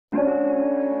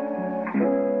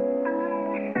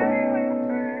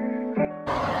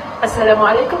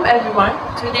Assalamualaikum everyone.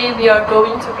 Today we are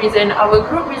going to present our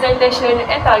group presentation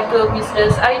entitled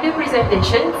Business Idea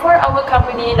Presentation for our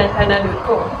company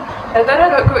NADHIRAH.co.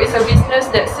 NADHIRAH.co is a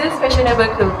business that sells fashionable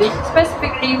clothing,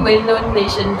 specifically well-known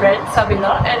Malaysian brand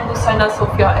SYAFIAH and Busana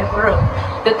SYAFIAH apparel.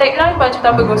 The tagline Baju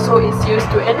Tanpa Gosok is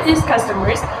used to enlist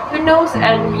customers to know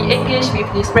and be engaged with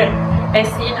this brand. As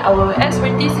seen, our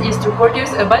expertise is to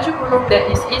produce a baju kurung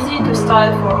that is easy to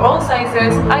style for all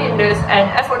sizes, ironless and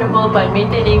affordable by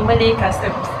maintaining Malay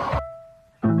customs.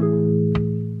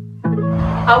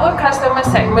 Our customer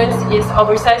segments is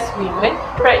oversized women,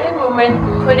 pregnant women,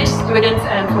 college students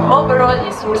and for overall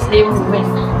is Muslim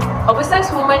women.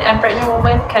 Oversized women and pregnant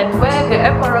women can wear the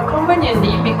apparel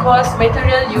conveniently because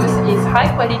material used is high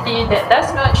quality that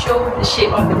does not show the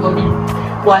shape of the body,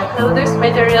 while clothes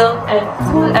material and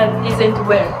full and pleasant to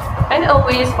wear. And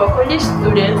always for college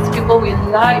students, people will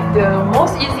like the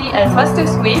most easy and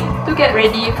fastest way to get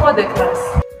ready for the class.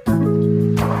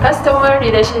 Customer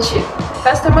relationship.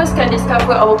 Customers can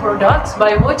discover our products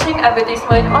by watching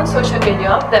advertisements on social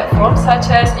media platforms such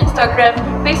as Instagram,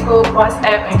 Facebook,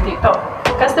 WhatsApp and TikTok.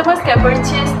 Customers can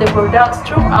purchase the products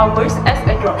through ours as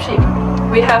a dropship.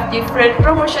 We have different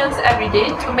promotions every day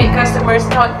to make customers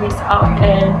not miss out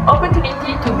an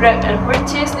opportunity to grab and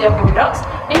purchase their products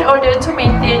in order to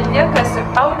maintain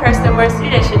our customers'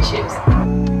 relationships.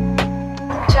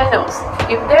 Channels.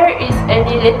 If there is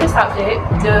any latest update,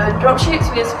 the dropships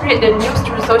will spread the news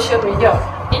through social media.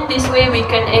 In this way, we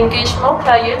can engage more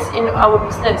clients in our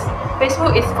business.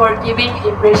 Facebook is for giving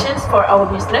impressions for our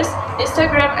business.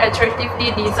 Instagram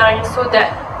attractively designed so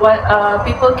that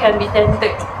people can be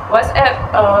tempted. WhatsApp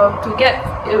to get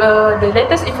the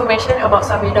latest information about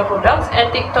SYAFIAH products, and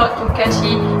TikTok to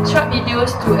catchy short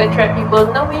videos to attract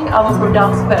people knowing our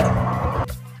products well.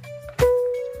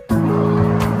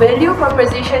 Value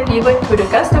proposition given to the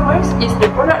customers is the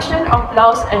production of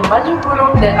blouse and baju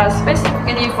kurung that are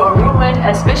specifically for women,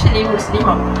 especially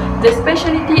Muslimah. The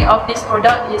specialty of this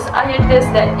product is ironless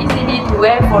that easily to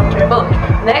wear for travel.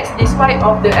 Next, despite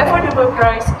of the affordable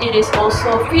price, it is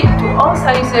also fit to all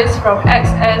sizes from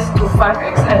XS to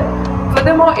 5XL.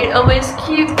 Furthermore, it always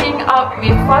keeping up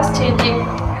with fast-changing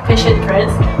fashion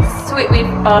trends, sweet with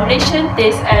Malaysian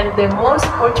taste, and the most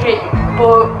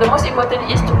important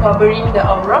is to covering the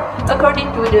aura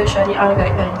according to the Sharia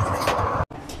guidelines.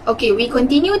 Okay, we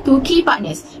continue to key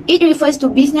partners. It refers to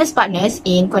business partners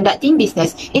in conducting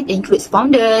business. It includes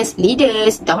founders,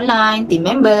 leaders, downline, team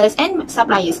members, and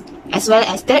suppliers, as well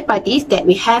as third parties that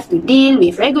we have to deal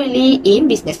with regularly in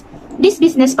business. These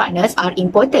business partners are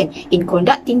important in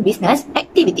conducting business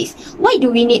activities. Why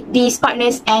do we need these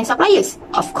partners and suppliers?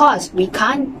 Of course, we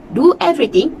can't do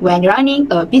everything when running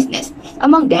a business.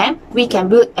 Among them, we can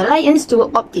build alliance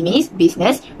to optimize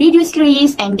business, reduce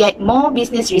risks, and get more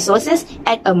business resources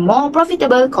at a more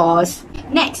profitable cost.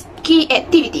 Next, key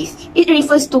activities. It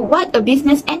refers to what a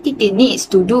business entity needs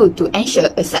to do to ensure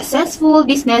a successful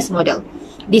business model.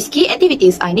 These key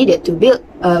activities are needed to build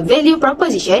a value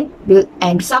proposition, build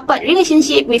and support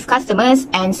relationship with customers,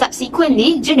 and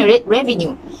subsequently generate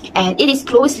revenue. And it is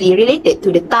closely related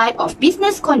to the type of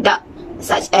business conduct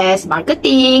such as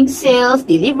marketing, sales,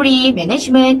 delivery,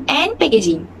 management, and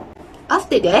packaging.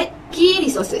 After that, key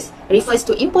resources refers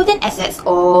to important assets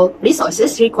or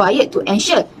resources required to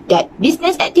ensure that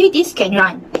business activities can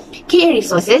run. Key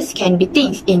resources can be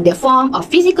things in the form of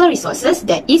physical resources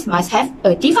that is must have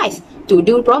a device to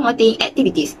do promoting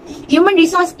activities. Human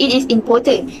resource, it is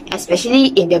important, especially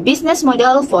in the business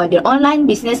model for the online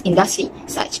business industry,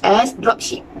 such as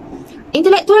dropship.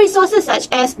 Intellectual resources such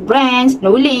as brands,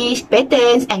 knowledge,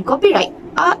 patents, and copyright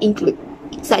are included.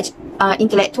 Such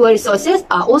intellectual resources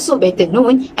are also better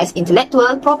known as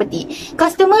intellectual property.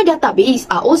 Customer database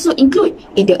are also included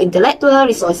in the intellectual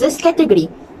resources category.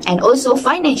 And also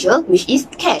financial, which is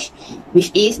cash,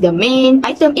 which is the main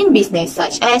item in business,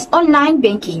 such as online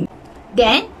banking.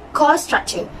 Then, cost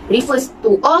structure refers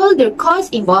to all the costs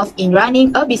involved in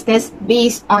running a business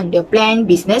based on the planned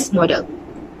business model.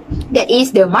 That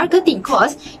is the marketing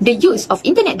cost. The use of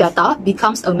internet data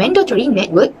becomes a mandatory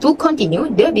network to continue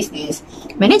the business.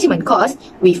 Management cost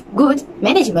with good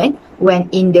management when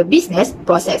in the business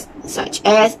process, such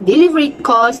as delivery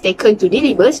costs taken to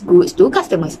deliver goods to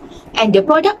customers. And the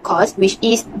product cost, which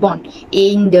is bond,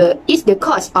 is the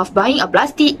cost of buying a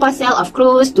plastic parcel of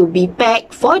clothes to be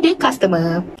packed for the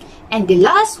customer. And the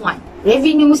last one,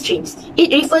 revenue streams.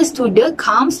 It refers to the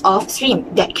kinds of stream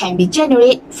that can be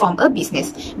generated from a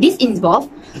business. This involves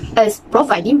us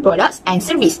providing products and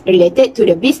service related to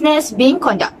the business being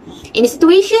conducted. In a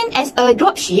situation as a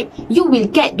dropship, you will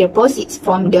get the proceeds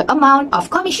from the amount of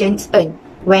commissions earned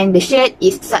when the shirt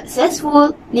is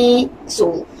successfully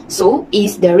sold. So,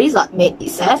 is the result made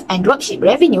itself and dropship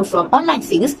revenue from online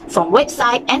sales, from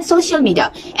website and social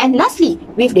media. And lastly,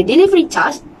 with the delivery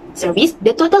charge service,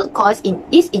 the total cost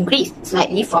is increased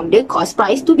slightly from the cost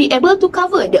price to be able to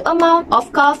cover the amount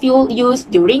of car fuel used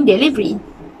during delivery.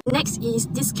 Next is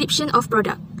description of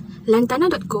product.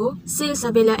 Lantana.co sells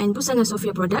Sabela and Busana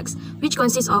Sofia products, which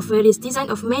consists of various design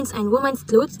of men's and women's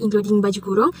clothes including baju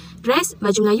kurung, dress,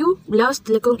 baju Melayu, blouse,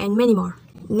 telekung and many more.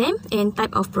 Name and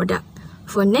type of product.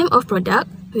 For name of product,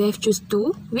 we have choose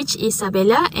two, which is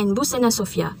Sabela and Busana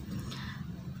Sofia.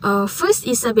 First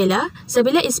is Sabela.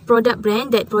 Sabela is product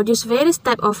brand that produce various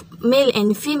type of male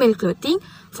and female clothing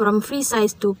from free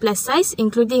size to plus size,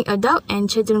 including adult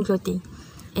and children clothing.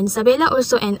 And Sabela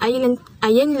also an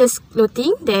ironless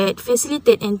clothing that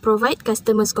facilitate and provide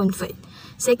customers comfort.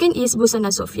 Second is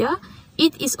Busana Sofia.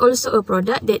 It is also a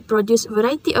product that produce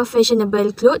variety of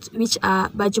fashionable clothes which are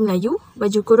baju Melayu,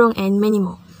 baju kurung and many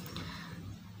more.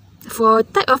 For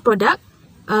type of product,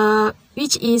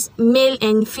 which is male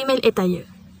and female attire.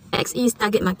 Next is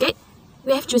target market.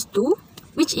 We have choose two,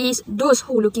 which is those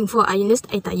who looking for ironless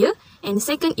attire, and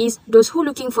second is those who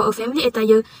looking for a family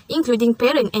attire, including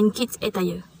parent and kids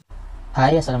attire.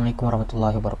 Hi, Assalamualaikum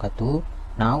warahmatullahi wabarakatuh.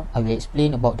 Now, I will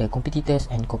explain about the competitors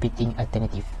and competing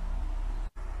alternative.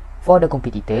 For the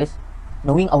competitors,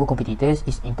 knowing our competitors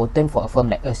is important for a firm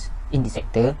like us. In this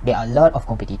sector, there are a lot of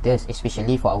competitors,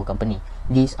 especially for our company.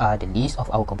 These are the list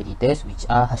of our competitors, which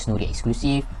are Hasnuri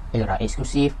Exclusive, Elra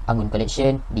Exclusive, Anggun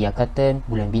Collection, Dia Cotton,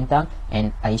 Bulan Bintang,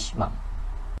 and AISHAH.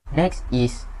 Next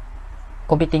is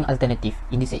competing alternative.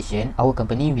 In this section, our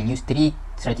company will use three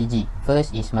strategy.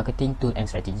 First is marketing tool and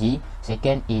strategy.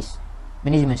 Second is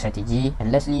management strategy,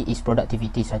 and lastly is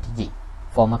productivity strategy.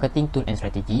 For marketing tool and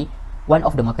strategy, one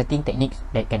of the marketing techniques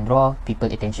that can draw people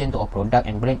attention to our product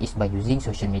and brand is by using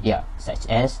social media such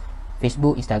as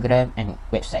Facebook, Instagram, and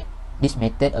website. This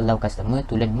method allows customers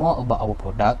to learn more about our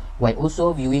product while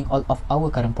also viewing all of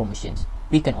our current promotions.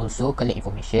 We can also collect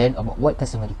information about what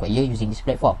customers require using this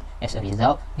platform. As a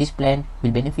result, this plan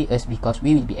will benefit us because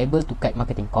we will be able to cut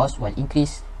marketing costs while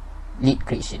increase lead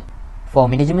creation. For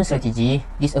management strategy,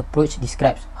 this approach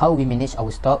describes how we manage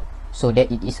our stock so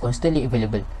that it is constantly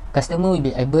available. Customers will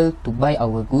be able to buy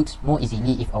our goods more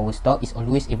easily if our stock is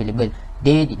always available.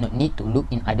 They did not need to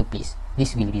look in other places.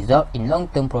 This will result in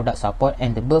long-term product support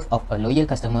and the birth of a loyal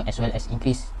customer as well as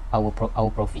increase our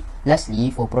profit.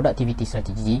 Lastly, for productivity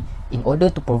strategy, in order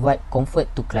to provide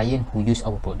comfort to clients who use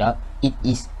our product, it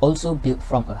is also built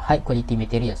from a high quality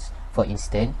materials. For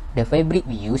instance, the fabric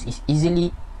we use is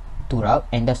easily to rub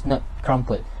and does not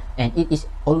crumple, and it is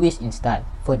always in style.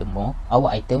 Furthermore,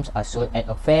 our items are sold at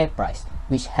a fair price,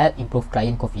 which help improve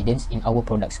client confidence in our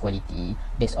product's quality.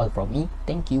 That's all from me.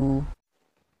 Thank you.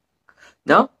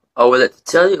 Now, I would like to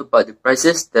tell you about the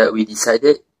prices that we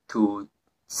decided to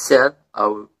sell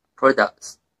our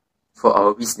products for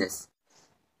our business.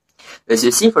 As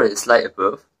you see from the slide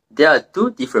above, there are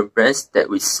two different brands that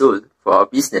we sold for our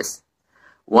business.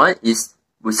 One is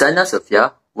Busana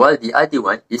Sofia, while the other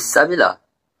one is Sabela.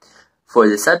 For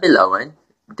the Sabela one,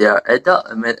 there are adult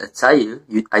and male attire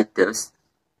items.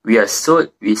 We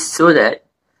sold at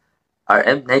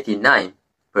RM99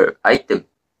 per item,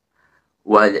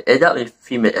 while the adult and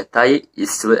female attire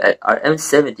is sold at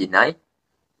RM79,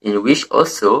 in which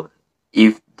also,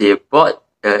 if they bought,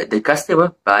 the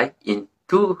customer buy in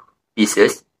two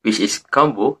pieces, which is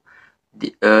combo,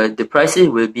 the prices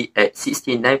will be at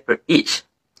 69 per each,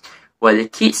 while the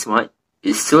kids one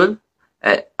is sold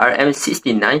at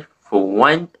RM69 for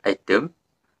one item,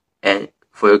 and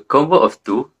for a combo of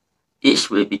two, each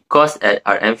will be cost at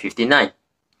RM59.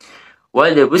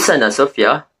 While the Busana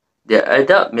Sofia, the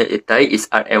adult male attire is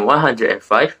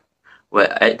RM105, while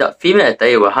adult female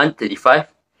attire 135,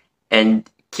 and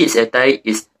kids attire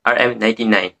is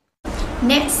RM99.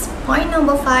 Next, point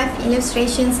number 5,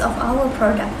 illustrations of our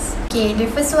products. Okay, the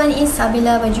first one is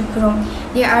Sabela baju kurung.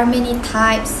 There are many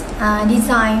types,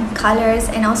 design, colors,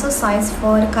 and also size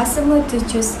for the customer to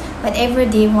choose whatever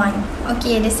they want.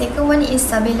 Okay, the second one is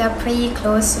Sabela prayer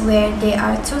clothes, where there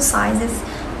are two sizes.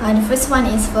 The first one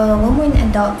is for women,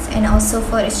 adults, and also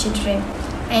for the children.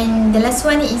 And the last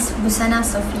one is Busana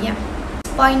Sofia.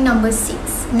 Point number 6.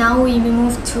 Now we will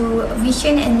move to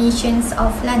vision and missions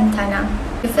of Lantana.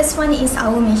 The first one is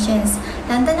our missions.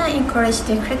 Lantana encourage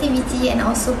the creativity and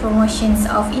also promotions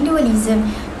of individualism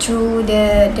through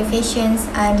the fashions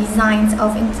and designs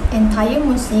of entire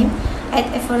Muslim at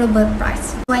affordable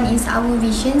price. One is our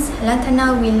visions.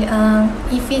 Lantana will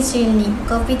efficiently,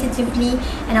 competitively,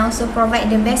 and also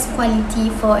provide the best quality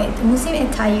for Muslim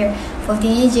attire for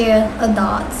teenagers,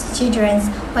 adults, children,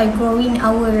 while growing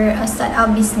our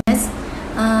startup business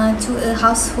to a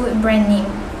household brand name.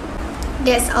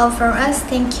 That's all from us.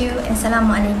 Thank you and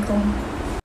Assalamualaikum.